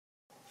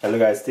Hello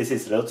guys, this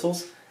is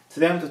leathertoolz.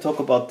 Today I'm going to talk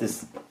about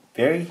this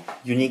very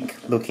unique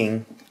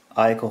looking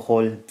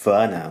alcohol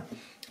burner.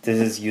 This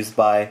is used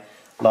by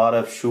a lot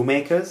of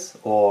shoemakers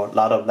or a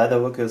lot of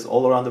leather workers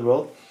all around the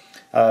world.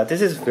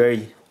 This is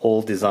very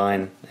old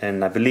design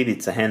and I believe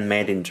it's a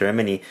handmade in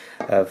Germany.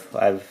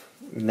 I've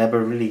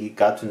never really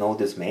got to know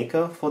this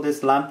maker for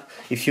this lamp.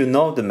 If you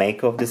know the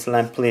maker of this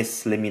lamp,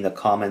 please leave me in the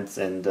comments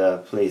and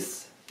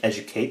please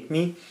educate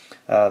me.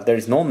 There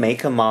is no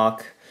maker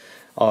mark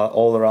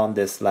all around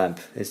this lamp.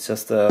 It's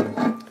just a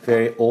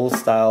very old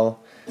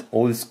style,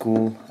 old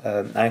school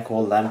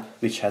alcohol lamp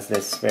which has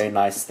this very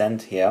nice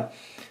stand here.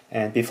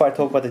 And before I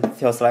talk about the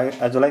details,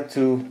 I'd like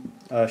to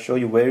show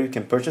you where you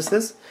can purchase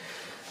this.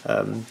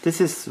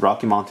 This is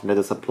Rocky Mountain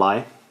Leather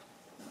Supply,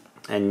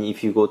 and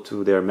if you go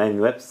to their main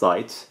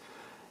website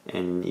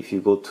and if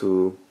you go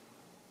to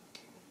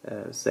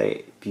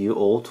say view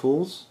all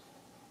tools,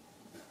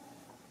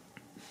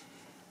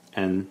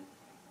 and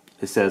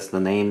it says the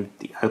name,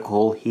 the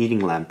alcohol heating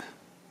lamp.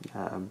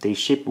 They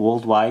ship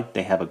worldwide.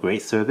 They have a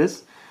great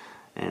service,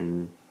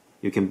 and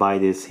you can buy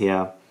this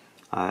here,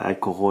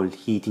 alcohol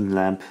heating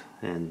lamp,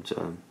 and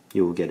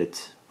you will get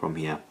it from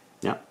here.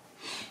 Yeah.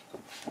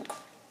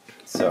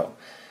 So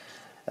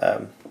I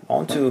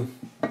want to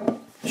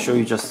show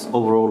you just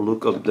overall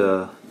look of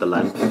the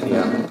lamp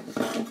here.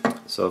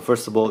 So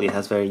first of all, it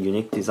has very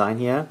unique design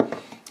here,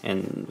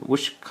 and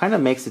which kind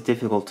of makes it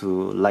difficult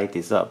to light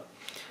this up.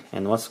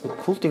 And what's the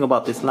cool thing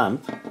about this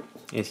lamp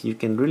is you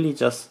can really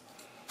just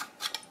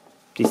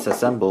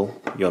disassemble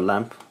your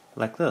lamp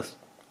like this.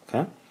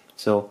 Okay,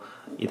 so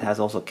it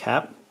has also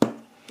cap.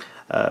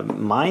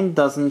 Mine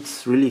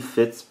doesn't really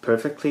fit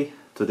perfectly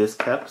to this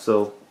cap,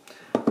 so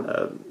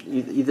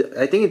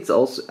I think it's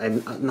also,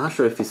 I'm not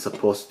sure if it's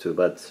supposed to,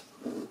 but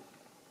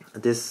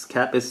this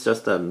cap is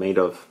just made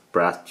of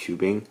brass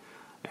tubing,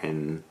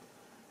 and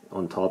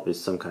on top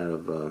is some kind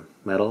of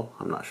metal.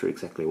 I'm not sure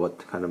exactly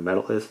what kind of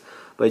metal it is,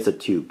 but it's a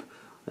tube,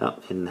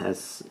 and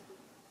has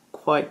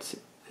quite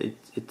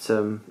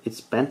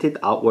it's bent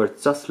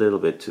outwards just a little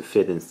bit to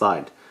fit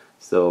inside.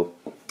 So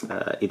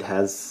it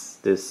has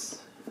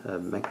this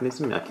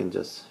mechanism. I can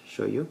just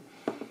show you.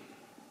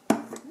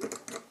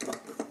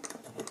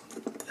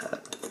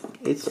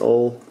 It's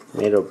all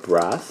made of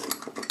brass,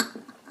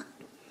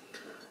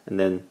 and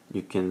then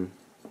you can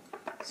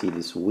see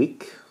this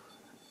wick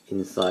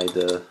inside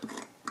the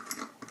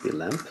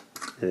lamp,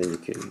 and then you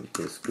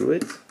can screw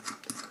it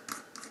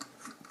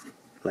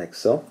like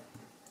so.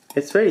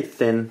 It's very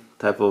thin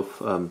type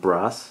of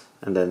brass,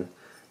 and then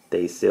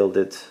they sealed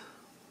it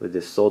with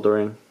this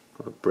soldering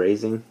or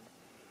brazing.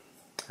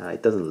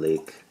 It doesn't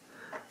leak,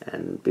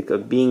 and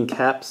because being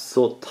capped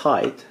so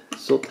tight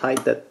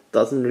that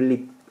doesn't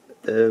really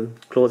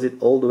close it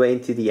all the way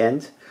into the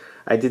end.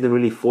 I didn't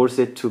really force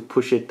it to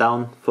push it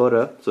down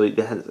further, so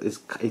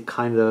it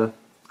kind of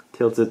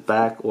tilts it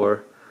back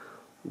or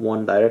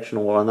one direction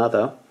or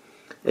another.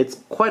 It's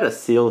quite a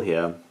seal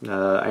here.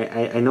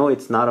 I know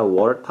it's not a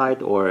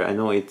watertight, or I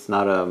know it's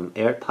not an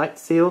airtight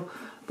seal,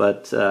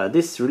 but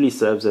this really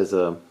serves as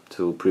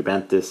to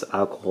prevent this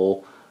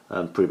alcohol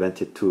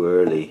prevented too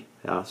early.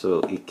 Yeah, so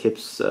it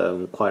keeps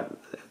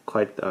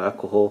quite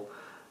alcohol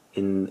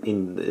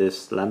in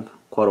this lamp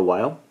quite a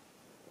while.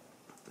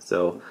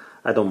 So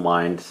I don't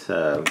mind.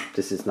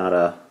 This is not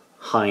a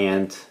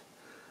high-end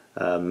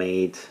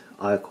made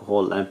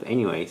alcohol lamp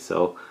anyway,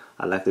 so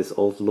I like this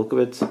old look of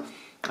it.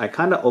 I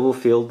kind of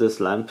overfilled this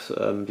lamp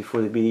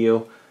before the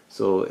video,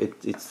 so it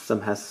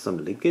has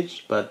some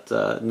leakage, but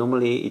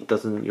normally it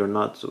doesn't. You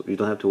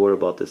don't have to worry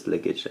about this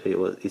leakage.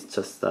 It's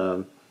just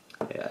I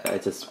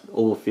just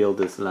overfilled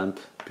this lamp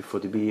before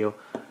the video.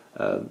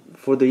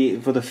 For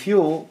the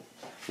fuel,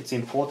 it's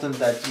important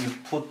that you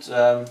put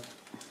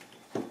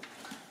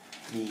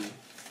the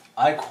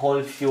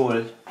alcohol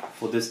fuel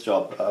for this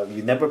job.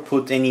 You never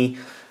put any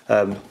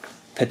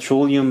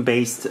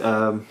petroleum-based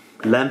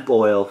lamp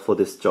oil for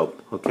this job.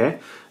 Okay,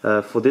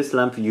 for this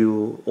lamp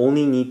you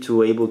only need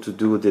to able to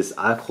do this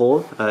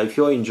alcohol. If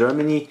you're in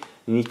Germany,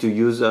 you need to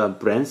use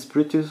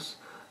Brennspiritus.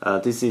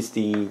 This is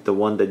the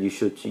one that you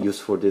should use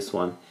for this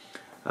one.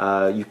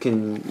 You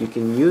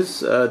can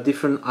use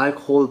different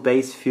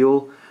alcohol-based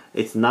fuel.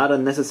 It's not a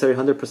necessary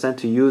 100%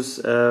 to use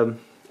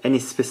any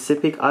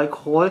specific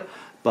alcohol,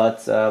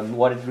 but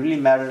what it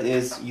really matters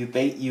is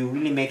you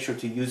really make sure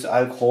to use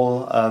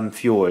alcohol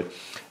fuel.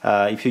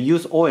 If you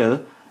use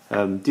oil,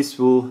 this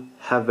will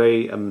have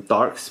very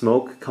dark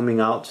smoke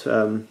coming out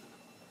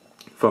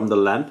from the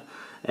lamp,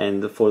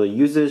 and for the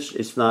usage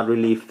it's not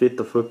really fit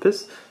the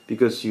purpose,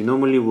 because you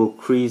normally will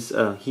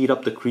heat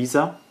up the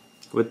creaser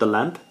with the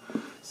lamp.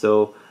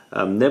 So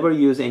never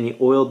use any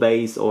oil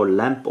base or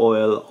lamp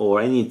oil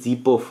or any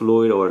depot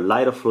fluid or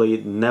lighter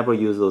fluid. Never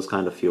use those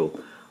kind of fuel.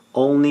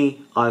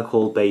 Only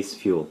alcohol based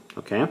fuel.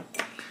 Okay,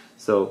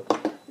 so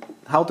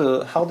how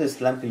this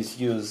lamp is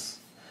used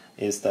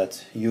is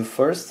that you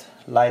first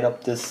light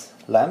up this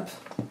lamp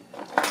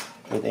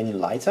with any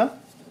lighter,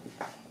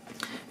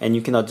 and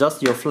you can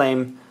adjust your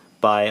flame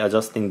by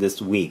adjusting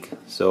this wick.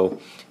 So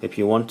if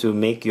you want to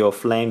make your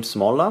flame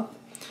smaller,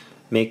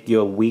 make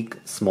your wick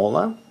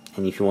smaller,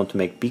 and if you want to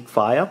make big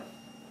fire,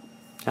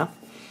 yeah,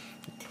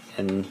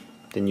 and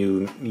then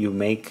you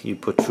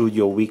protrude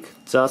your wick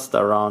just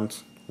around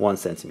 1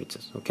 centimeter.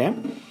 Okay,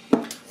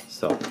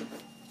 so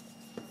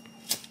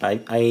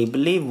I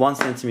believe 1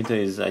 centimeter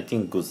is, I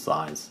think, good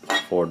size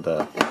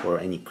for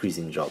any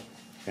creasing job.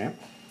 Okay,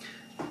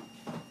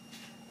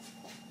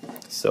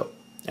 so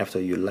after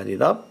you light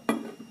it up,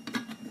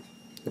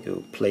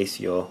 you place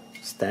your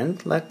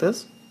stand like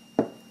this.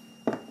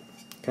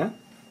 Okay,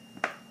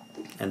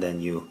 and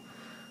then you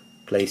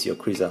place your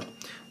creaser.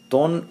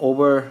 Don't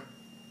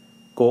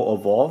go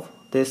above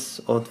this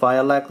on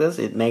fire like this.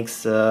 It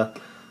makes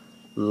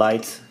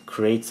light,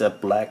 creates a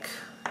black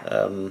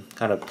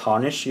kind of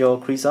tarnish your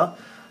creaser.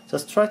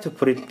 Just try to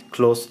put it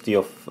close to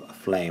your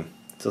flame,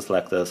 just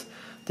like this.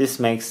 This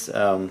makes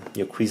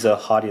your creaser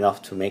hard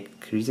enough to make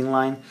creasing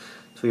line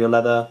to your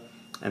leather,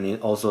 and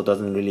it also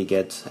doesn't really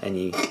get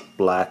any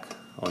black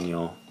on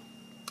your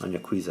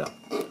creaser.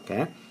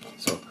 Okay,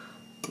 so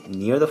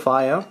near the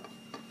fire,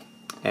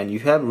 and you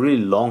have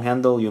really long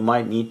handle, you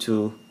might need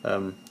to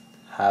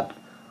have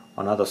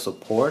another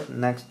support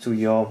next to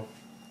your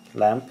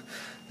lamp.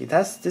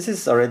 This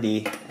is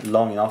already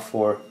long enough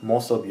for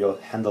most of your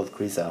handled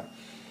creaser,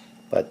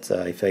 but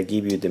if I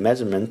give you the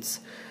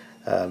measurements,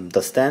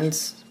 the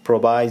stand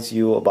provides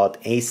you about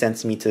 8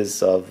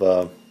 centimeters of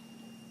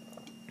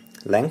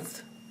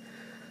length,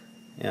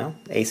 yeah,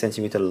 8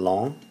 centimeter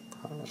long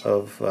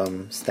of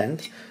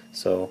stand.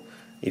 So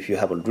if you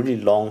have a really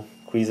long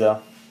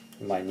creaser,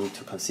 you might need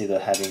to consider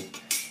having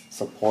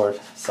support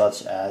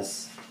such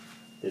as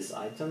this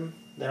item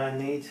that I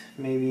made,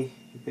 maybe,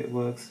 if it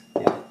works.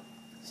 Yeah,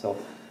 so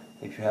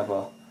if you have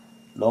a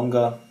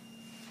longer,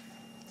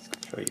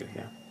 I'll show you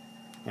here,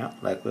 yeah,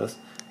 like this,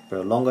 for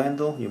a longer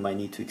handle, you might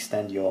need to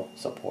extend your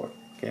support.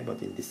 Okay,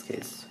 but in this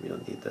case we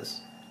don't need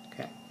this.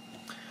 Okay,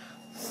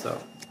 so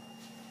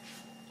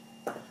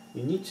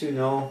you need to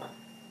know,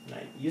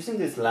 like, using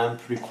this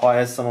lamp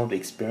requires some of the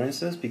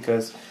experiences,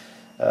 because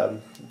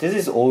this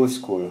is old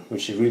school,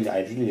 which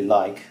I really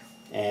like,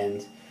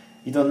 and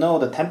you don't know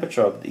the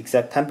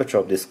exact temperature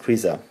of this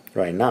creaser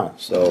right now.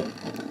 So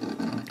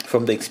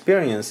from the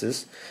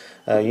experiences,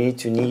 you need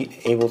to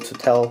be able to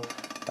tell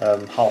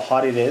how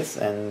hot it is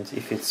and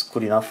if it's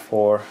good enough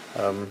for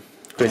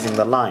creasing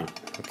the line.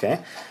 Okay,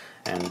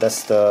 and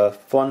that's the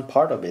fun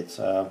part of it.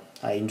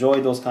 I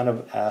enjoy those kind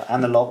of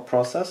analog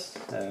process.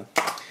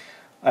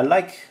 I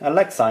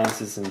like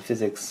sciences and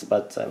physics,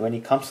 but when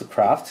it comes to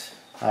craft,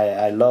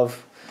 I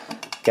love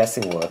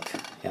guessing work.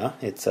 Yeah,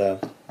 it's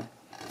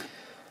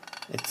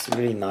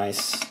really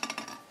nice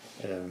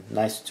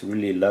to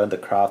really learn the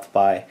craft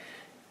by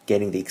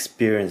getting the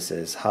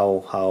experiences.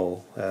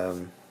 How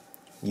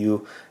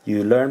you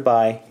learn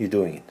by you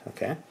doing it.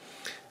 Okay,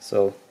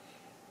 so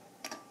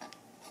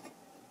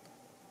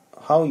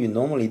how you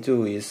normally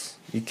do is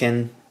you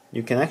can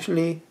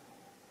actually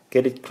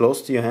get it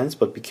close to your hands,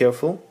 but be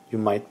careful, you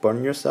might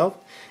burn yourself,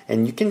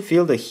 and you can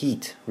feel the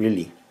heat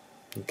really.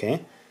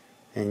 Okay,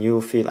 and you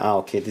will feel,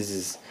 okay, this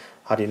is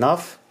hot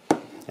enough,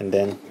 and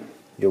then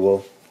you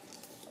will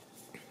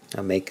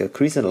make a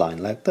creasing line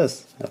like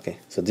this. Okay,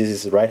 so this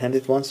is the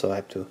right-handed one, so I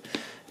have to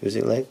use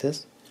it like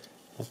this.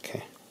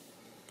 Okay,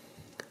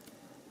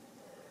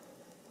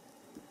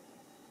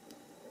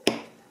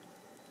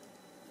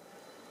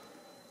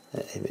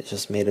 I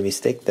just made a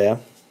mistake there.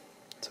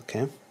 It's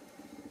okay.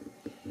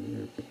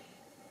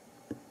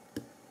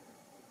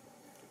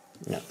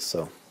 Yeah,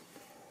 so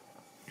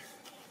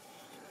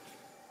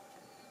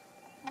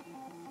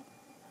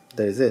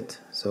that is it.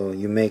 So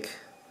you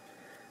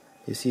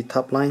see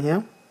top line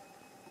here?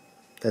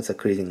 That's a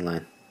creasing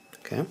line.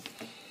 Okay,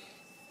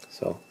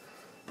 so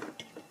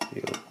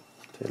you do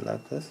it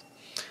like this.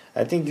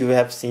 I think you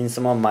have seen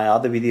some of my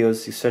other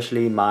videos,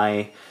 especially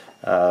my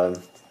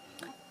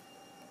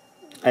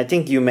I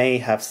think you may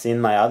have seen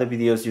my other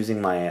videos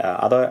using my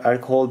other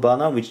alcohol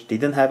burner, which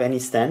didn't have any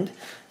stand.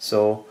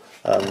 So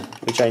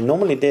which I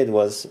normally did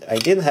was, I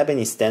didn't have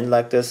any stand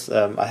like this.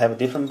 I have a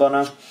different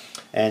burner,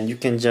 and you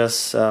can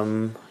just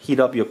heat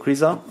up your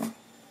creaser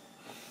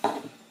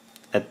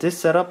at this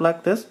setup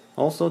like this.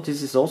 Also,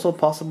 this is also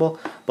possible,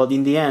 but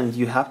in the end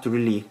you have to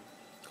really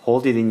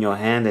hold it in your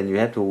hand, and you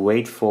have to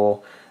wait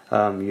for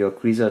your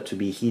creaser to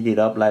be heated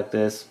up like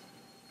this,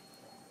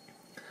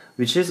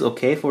 which is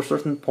okay for a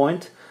certain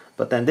point.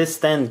 But then this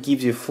stand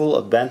gives you full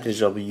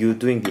advantage of you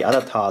doing the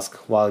other task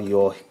while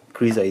your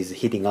creaser is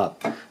heating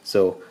up.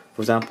 So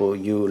for example,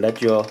 you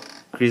let your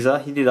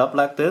creaser heat it up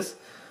like this,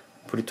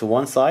 put it to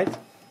one side.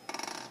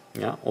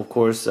 Yeah, of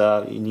course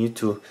you need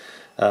to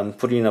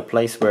put it in a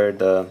place where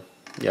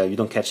you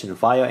don't catch any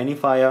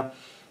fire.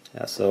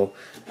 Yeah, so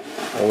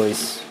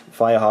always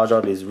fire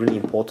hazard is really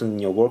important in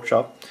your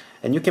workshop.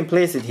 And you can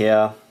place it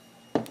here,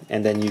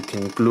 and then you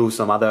can glue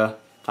some other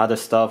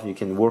stuff. You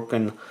can work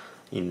in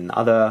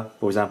other,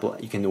 for example,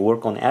 you can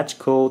work on edge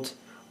coat,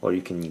 or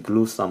you can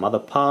glue some other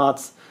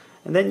parts,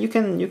 and then you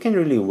can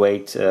really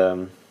wait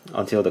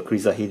until the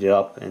creaser heated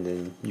up, and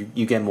then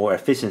you get more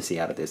efficiency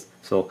out of this.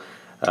 So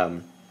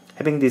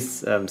having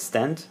this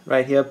stand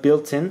right here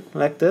built in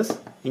like this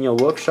in your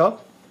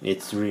workshop,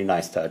 it's really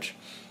nice touch.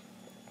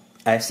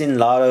 I've seen a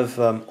lot of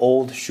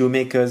old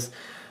shoemakers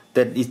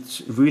that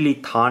it's really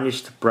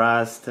tarnished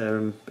brass,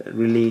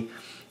 really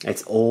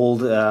it's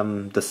old,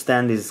 the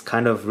stand is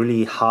kind of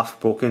really half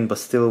broken but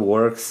still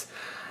works,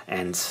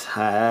 and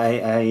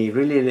I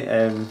really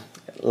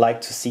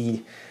like to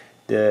see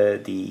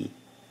the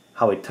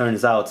how it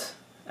turns out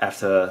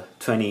after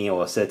 20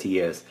 or 30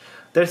 years.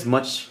 There's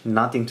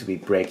nothing to be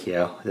break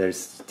here.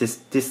 There's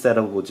this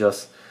setup will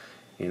just,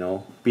 you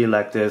know, be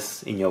like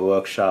this in your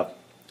workshop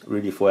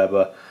really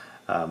forever.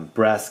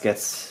 Brass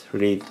gets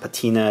really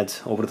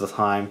patinaed over the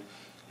time,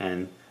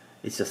 and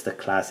it's just a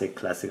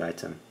classic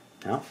item.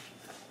 Yeah.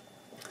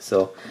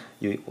 So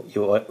you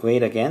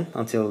wait again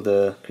until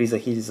the creaser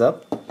heats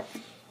up,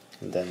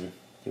 and then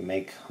you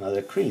make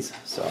another crease.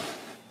 So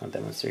I'll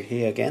demonstrate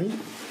here again.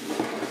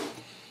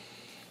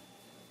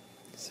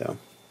 So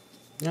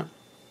yeah.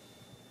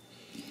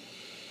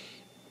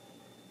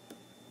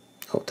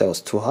 Oh, that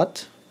was too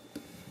hot.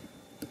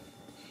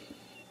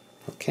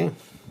 Okay.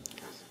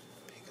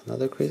 Make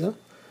another creasing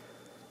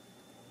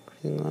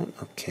line.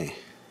 Okay.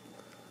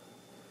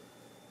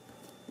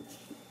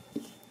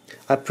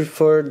 I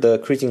prefer the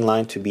creasing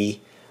line to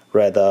be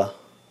rather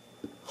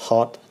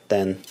hot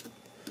than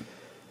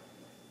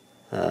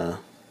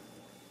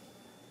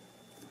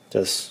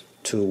just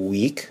too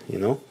weak, you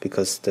know,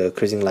 because the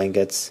creasing line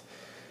gets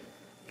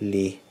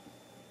really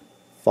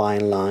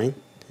fine line,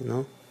 you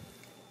know,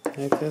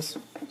 like this.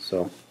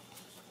 So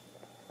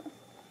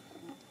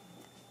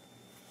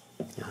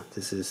yeah,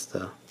 this is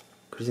the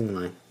creasing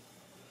line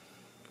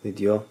with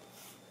your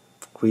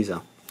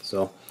creaser.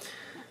 So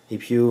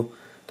if you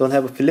don't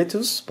have a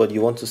filetus but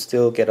you want to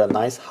still get a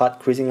nice hot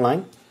creasing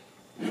line,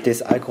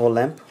 this alcohol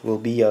lamp will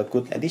be a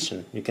good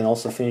addition. You can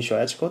also finish your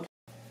edge coat.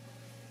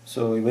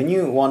 So when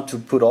you want to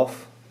put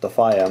off the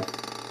fire,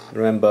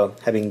 remember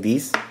having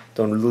these,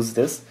 don't lose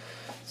this.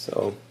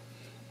 So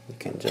you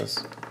can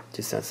just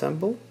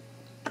disassemble,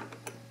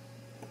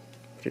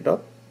 put it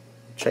up,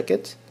 check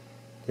it,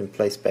 then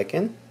place back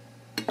in,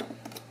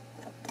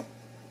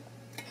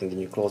 and then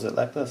you close it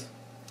like this.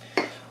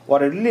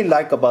 What I really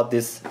like about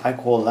this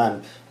alcohol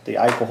lamp, the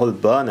alcohol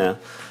burner,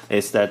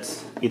 is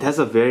that it has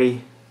a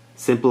very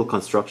simple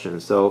construction.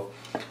 So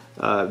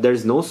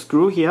there's no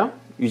screw here.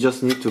 You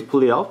just need to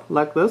pull it out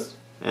like this,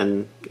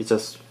 and it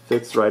just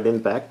fits right in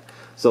back.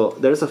 So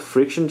there's a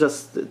friction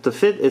just to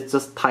fit. It's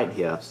just tight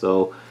here.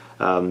 So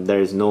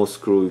there is no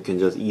screw. You can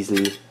just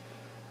easily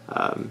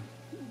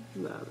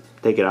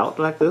take it out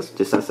like this,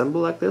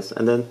 disassemble like this,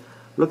 and then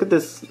look at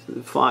this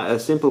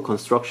simple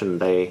construction.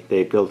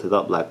 They built it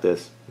up like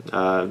this.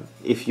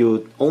 If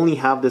you only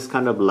have this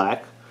kind of lag,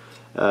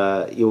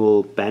 it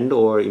will bend,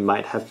 or it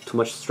might have too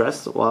much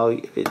stress while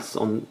it's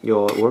on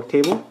your work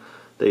table.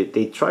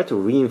 They try to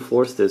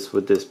reinforce this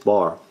with this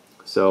bar.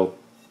 So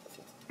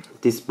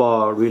this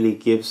bar really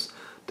gives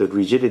the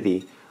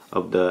rigidity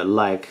of the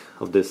leg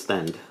of this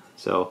stand.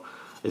 So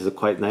it's a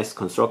quite nice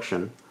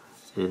construction,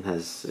 and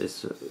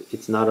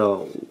it's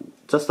not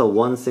just a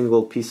one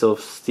single piece of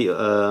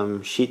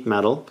steel, sheet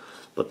metal,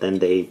 but then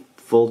they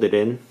fold it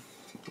in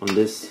on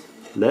this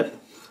lip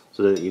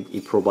so that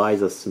it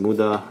provides a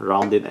smoother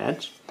rounded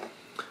edge,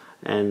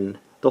 and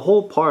the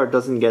whole part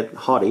doesn't get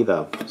hot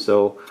either.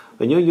 So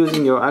when you're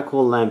using your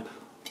alcohol lamp,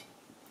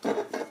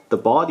 the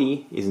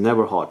body is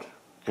never hot,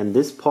 and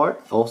this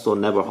part also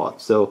never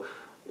hot. So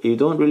you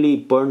don't really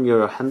burn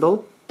your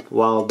handle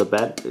while the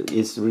bed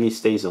really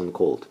stays on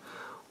cold.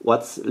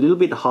 What's a little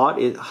bit hot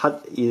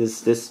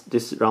is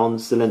this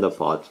round cylinder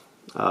part.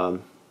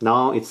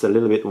 Now it's a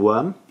little bit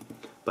warm,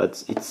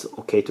 but it's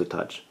okay to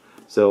touch.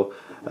 So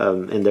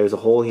and there's a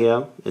hole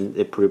here, and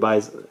it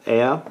provides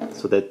air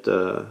so that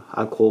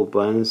alcohol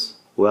burns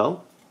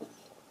well.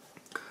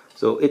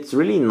 So it's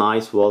really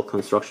nice wall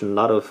construction. A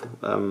lot of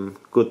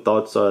good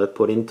thoughts are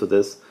put into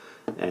this,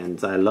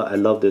 and I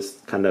love this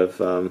kind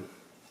of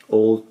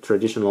old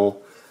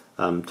traditional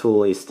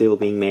tool is still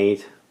being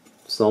made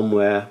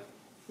somewhere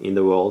in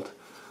the world.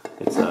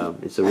 It's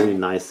a really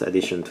nice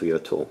addition to your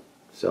tool.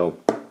 So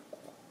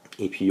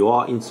if you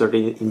are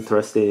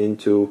interested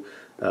into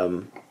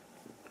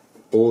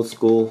old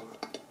school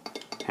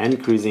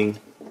hand creasing,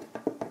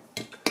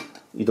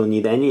 you don't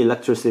need any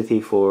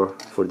electricity for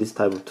this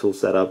type of tool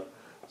setup.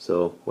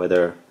 So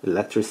whether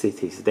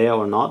electricity is there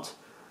or not,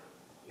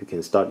 you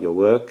can start your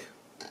work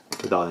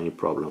without any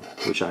problem,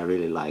 which I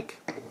really like.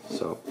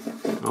 So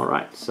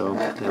alright, so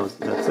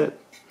that's it.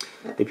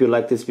 If you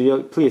like this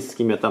video, please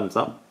give me a thumbs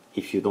up.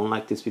 If you don't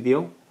like this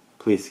video,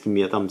 please give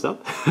me a thumbs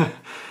up.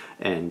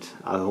 And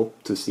I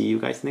hope to see you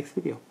guys next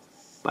video.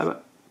 Bye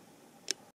bye.